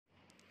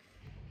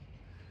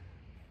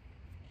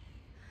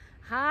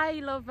Hi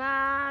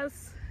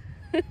lovers.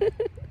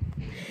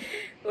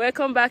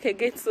 Welcome back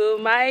again to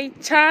my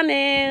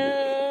channel.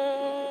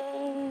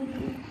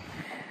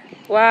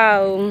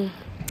 Wow,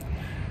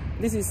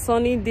 this is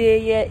sunny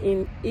day here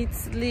in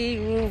Italy,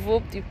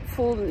 Ruvo di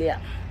Puglia.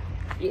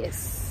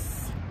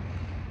 Yes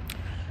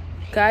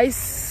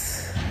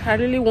guys, I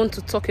really want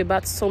to talk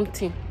about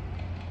something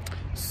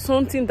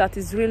that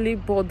is really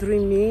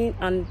bothering me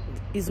and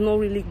is not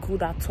really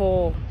good at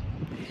all,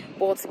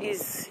 but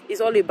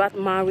it's all about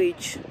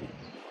marriage.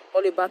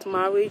 All about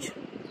marriage,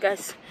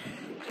 guys.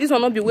 This will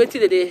not be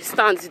waiting that they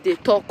stand, they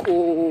talk.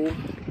 Oh,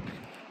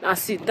 now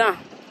sit down.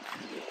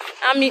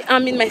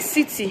 I'm in my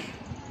city.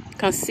 You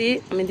can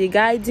see I'm in the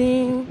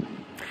garden.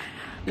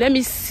 Let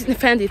me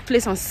find a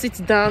place and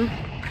sit down.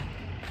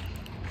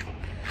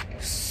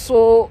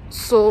 So.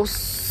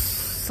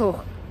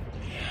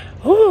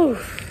 Oh,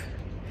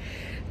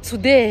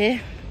 today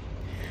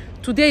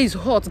is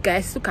hot,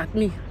 guys. Look at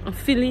me. I'm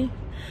feeling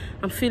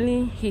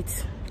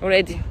heat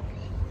already.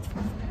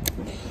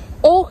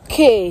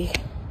 Okay,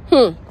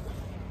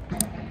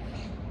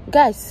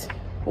 guys,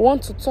 we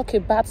want to talk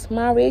about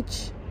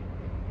marriage,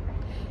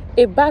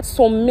 about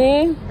some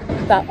men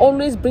that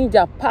always bring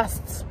their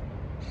past,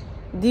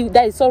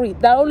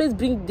 that always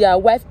bring their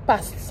wife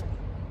past.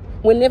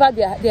 Whenever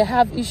they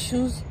have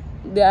issues,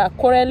 they are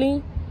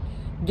quarreling,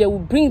 they will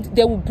bring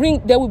the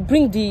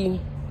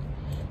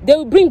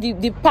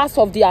past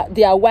of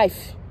their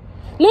wife.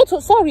 Not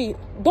only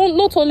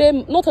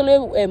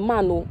a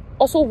man,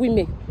 also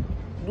women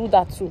do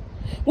that too,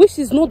 which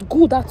is not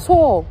good at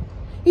all.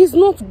 It's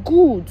not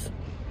good.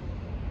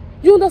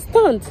 You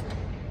understand?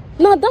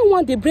 Now that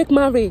one, they break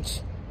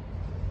marriage.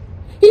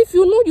 If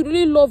you know you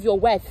really love your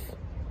wife,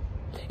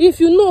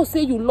 if you know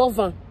say you love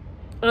her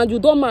and you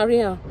don't marry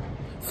her,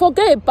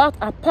 forget about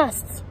her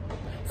past.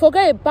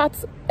 Forget about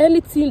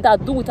anything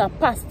that do with her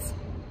past.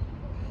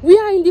 We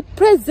are in the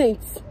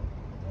present.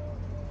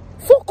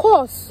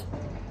 Focus.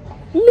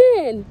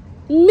 Men,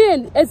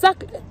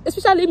 exactly,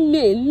 especially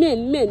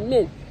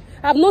men.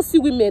 I've not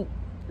seen women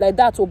like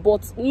that,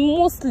 but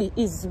mostly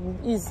is the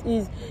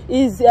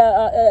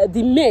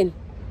men.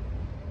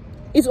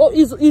 Is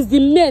the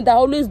men that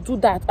always do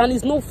that, and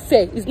it's not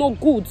fair. It's not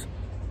good.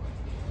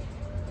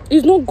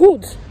 It's not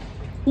good.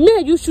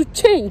 Men, you should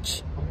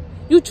change.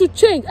 You should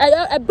change.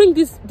 I bring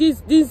this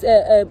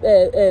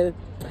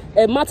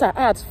matter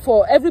out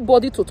for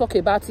everybody to talk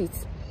about it,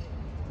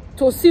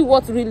 to see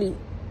what really,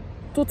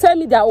 to tell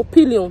me their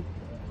opinion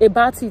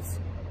about it.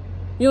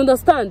 You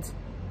understand?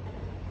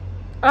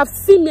 I've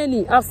seen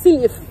many. I've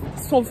seen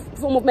some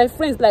of my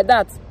friends like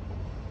that.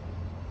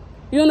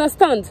 You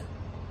understand?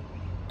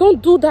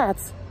 Don't do that.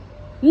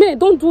 Men,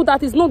 don't do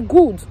that. It's not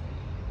good.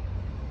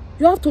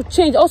 You have to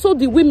change. Also,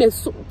 the women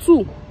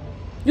too.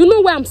 You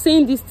know why I'm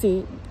saying this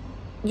thing?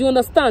 You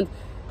understand?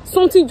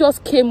 Something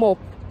just came up.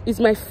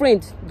 It's my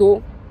friend,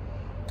 though.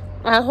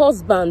 Her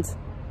husband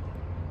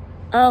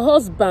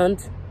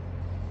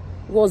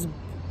was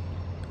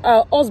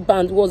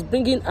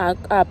bringing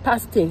her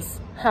past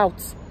things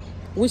out,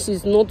 which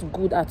is not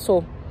good at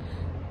all.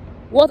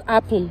 What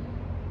happened?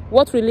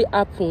 What really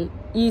happened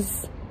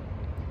is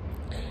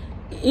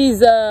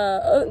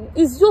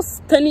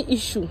just tiny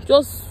issue,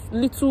 just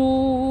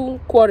little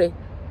quarrel.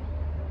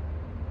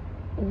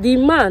 The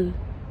man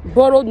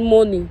borrowed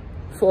money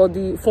from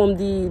his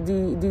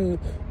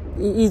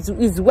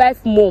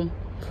wife mom.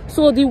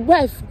 So the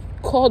wife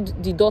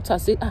called the daughter,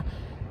 say,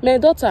 my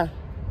daughter,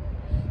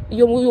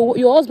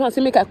 your husband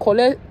say make I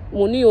collect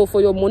money for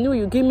your money. Will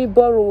you give me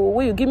borrow?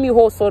 Will you give me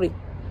whole? Sorry,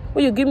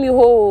 will you give me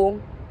whole?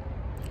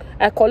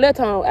 I collect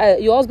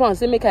your husband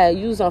say make I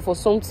use her for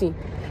something.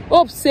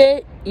 Hope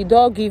say he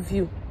don't give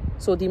you.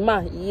 So the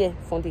man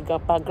from the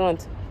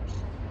background.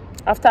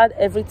 After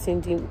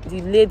everything,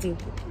 the lady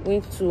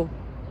went to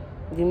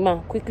the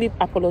man, quickly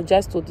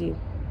apologized to the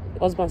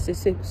husband.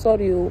 Say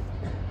sorry,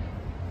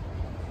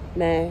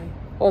 my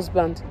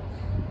husband.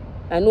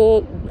 I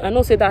know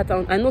say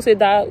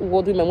that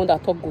word with my mother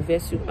talk go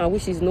verse you, and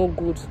which is no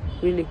good,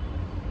 really.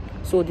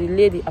 So the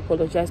lady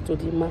apologized to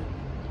the man.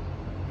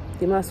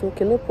 The man said,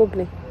 okay, no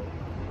problem.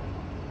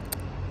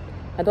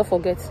 I don't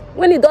forget.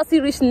 When it does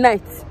reach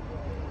night,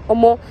 the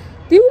woman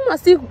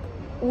still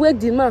wake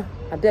the man.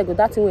 I beg you,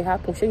 that thing will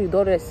happen. Sure, you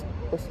don't rest.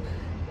 Because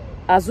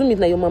assume it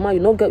like your mama, you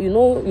know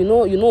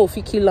if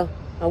you kill her,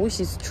 and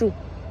which is true.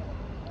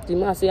 The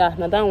man say,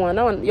 now that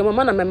one, your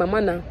mama and my mama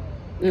now.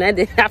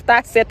 After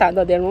I set her,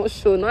 they don't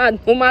show. No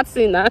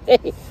matter now.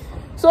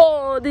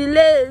 So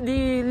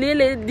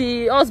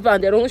the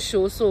husband, they don't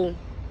show. So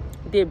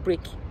they break.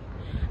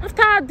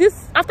 After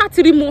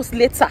 3 months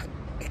later,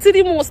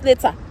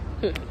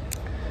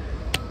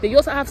 they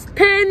just have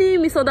tiny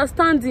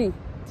misunderstanding.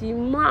 The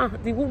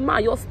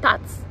woman just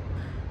starts.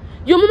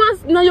 Your mama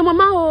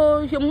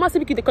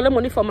say they collect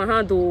money from my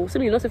hand. Oh,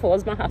 say you not say for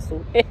husband house.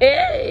 Oh,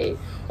 hey,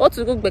 what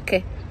to go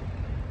back?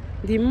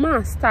 The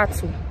man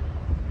starts.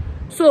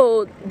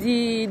 So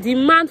the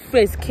man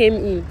friends came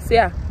in, say,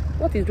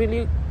 what is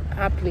really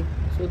happening?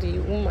 So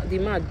the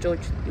man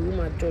judged, the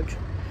woman judged.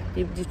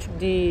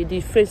 The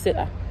friend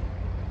said,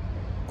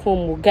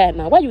 home, guy.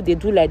 Now, why you they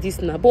do like this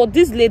now? But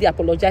this lady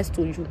apologized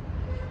to you.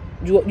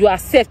 You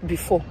accept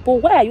before. But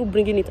why are you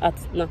bringing it out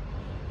now?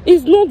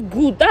 It's not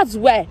good. That's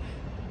why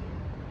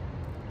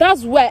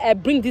I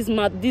bring this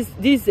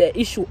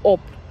issue up.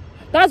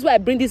 That's why I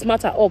bring this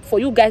matter up, for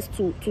you guys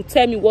to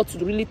tell me what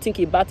to really think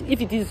about it.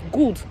 If it is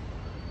good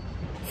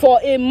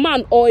for a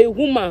man or a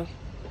woman,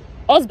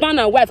 husband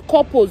and wife,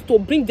 couples, to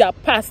bring their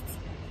past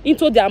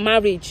into their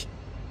marriage.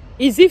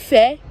 Is it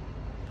fair?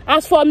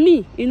 As for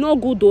me, it's not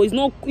good though. It's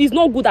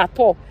not good at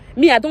all.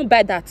 Me, I don't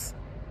buy that.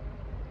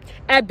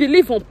 I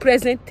believe on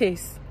present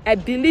tense. I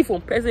believe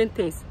on present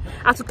tense.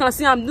 As you can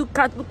see, look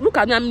at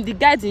me. I'm the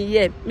guide in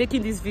here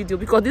making this video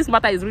because this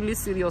matter is really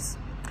serious.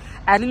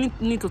 I really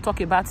need to talk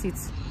about it.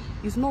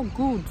 It's not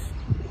good.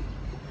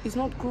 It's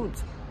not good.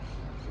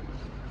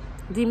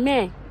 The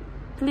men,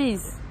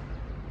 please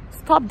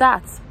stop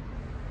that.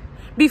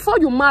 Before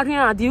you marry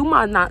her, the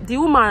woman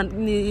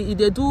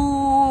they do,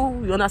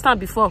 you understand,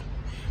 before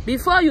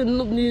you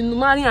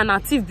marry an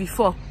active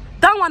before.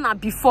 That one are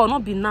before,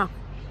 not be now.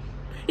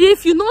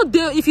 If you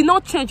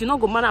not change, you not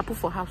go marry and put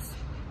for house.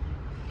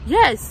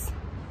 Yes.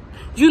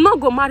 You not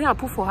go marry and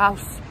put for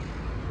house.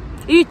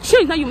 You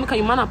change, now you make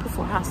a man and put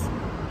for house.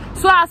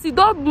 So as you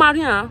don't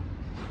marry her,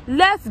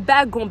 let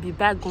bygone be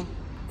bygone.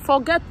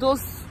 Forget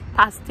those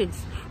past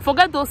things.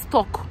 Forget those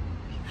talk.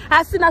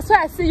 That's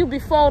why I see you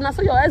before. That's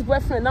why your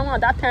ex-boyfriend that one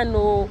that time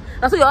no.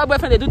 That's why your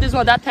ex-boyfriend they do this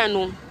one that time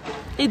no.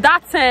 It's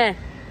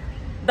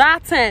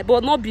that time,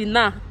 but not be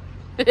now.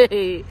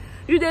 You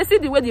they see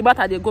the way the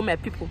matter they go, my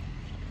people.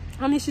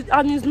 And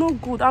it's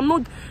not good. I'm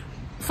not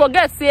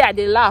forget say I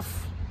they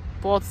laugh,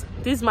 but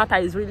this matter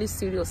is really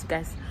serious,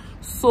 guys.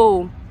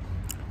 So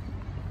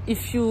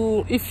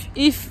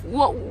if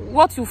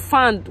what you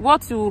found, I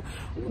want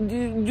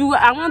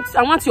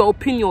your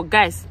opinion,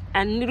 guys.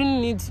 I really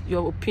need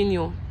your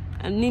opinion.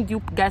 I need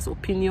you guys'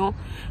 opinion.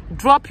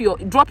 Drop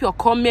your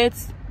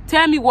comments.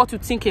 Tell me what you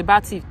think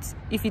about it.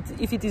 If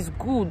it is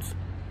good,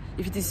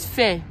 if it is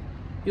fair,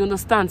 you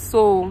understand.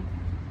 So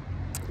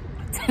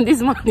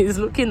this man is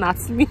looking at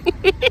me.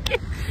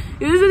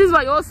 You see, this is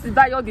why you all sit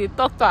down, they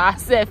talk to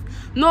herself.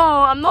 No,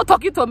 I'm not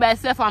talking to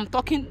myself. I'm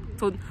talking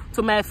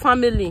to my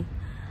family.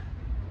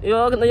 You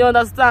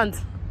understand?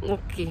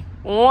 Okay.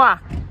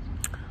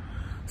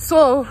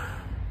 So,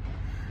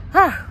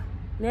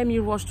 let me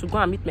rush to go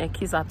and meet my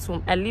kids at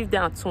home. I live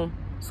there at home,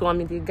 so I'm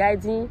in the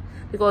guiding.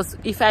 Because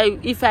if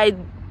I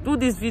do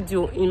this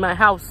video in my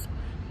house,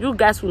 you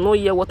guys will not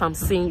hear what I'm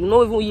saying. You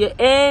will not even hear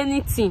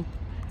anything,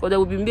 because they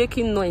will be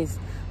making noise.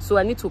 So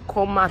I need to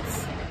come out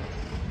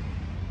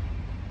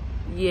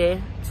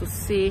here to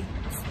say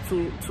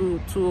to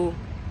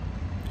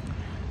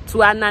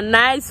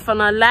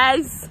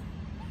finalize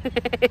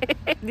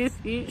this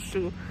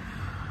issue.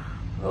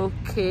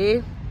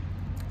 Okay.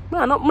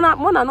 I'm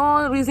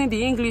not reason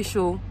the English,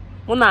 I'm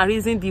not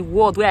reason the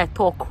word where I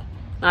talk.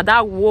 Now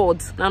that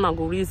word, now I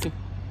go reason.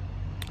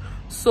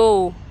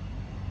 So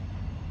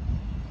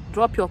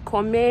drop your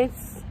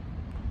comments.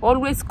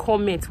 Always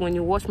comment when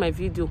you watch my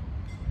video.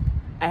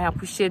 I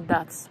appreciate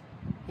that.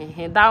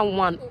 That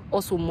one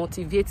also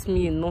motivates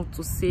me enough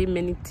to say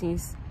many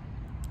things,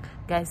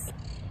 guys.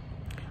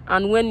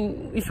 And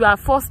if you are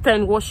first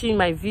time watching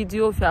my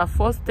video, if you are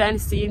first time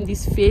seeing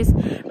this face,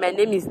 my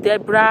name is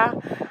Deborah.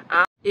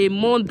 I'm a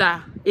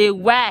mother, a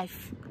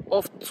wife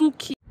of 2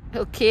 kids.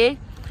 Okay,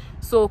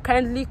 so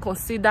kindly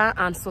consider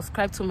and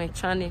subscribe to my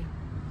channel.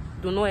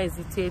 Do not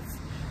hesitate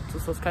to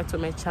subscribe to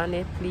my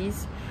channel,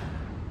 please.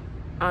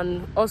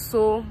 And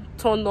also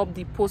turn up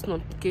the post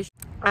notification.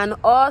 And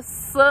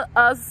also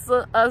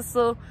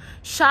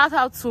shout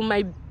out to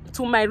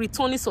my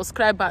returning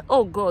subscriber.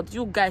 Oh God,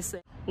 you guys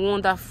are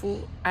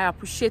wonderful. I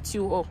appreciate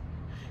you all.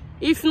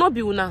 If not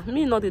be una,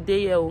 me not the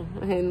day here.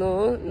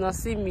 No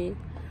see me.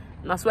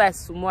 That's why I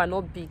small, I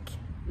not big.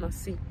 No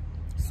see.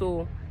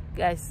 So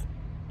guys,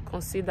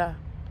 consider.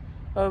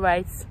 All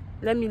right,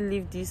 let me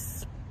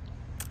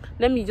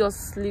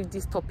just leave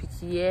this topic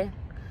here,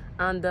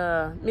 and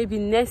maybe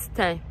next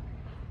time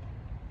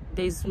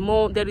there is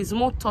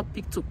more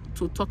topic to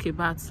talk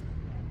about.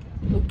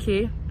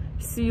 Okay,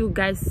 see you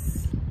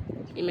guys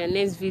in my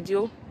next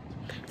video.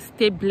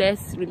 Stay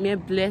blessed, remain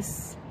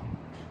blessed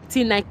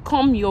till I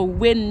come your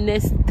way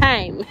next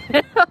time.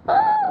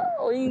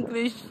 Oh,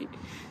 English.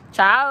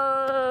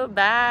 Ciao,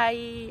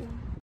 bye.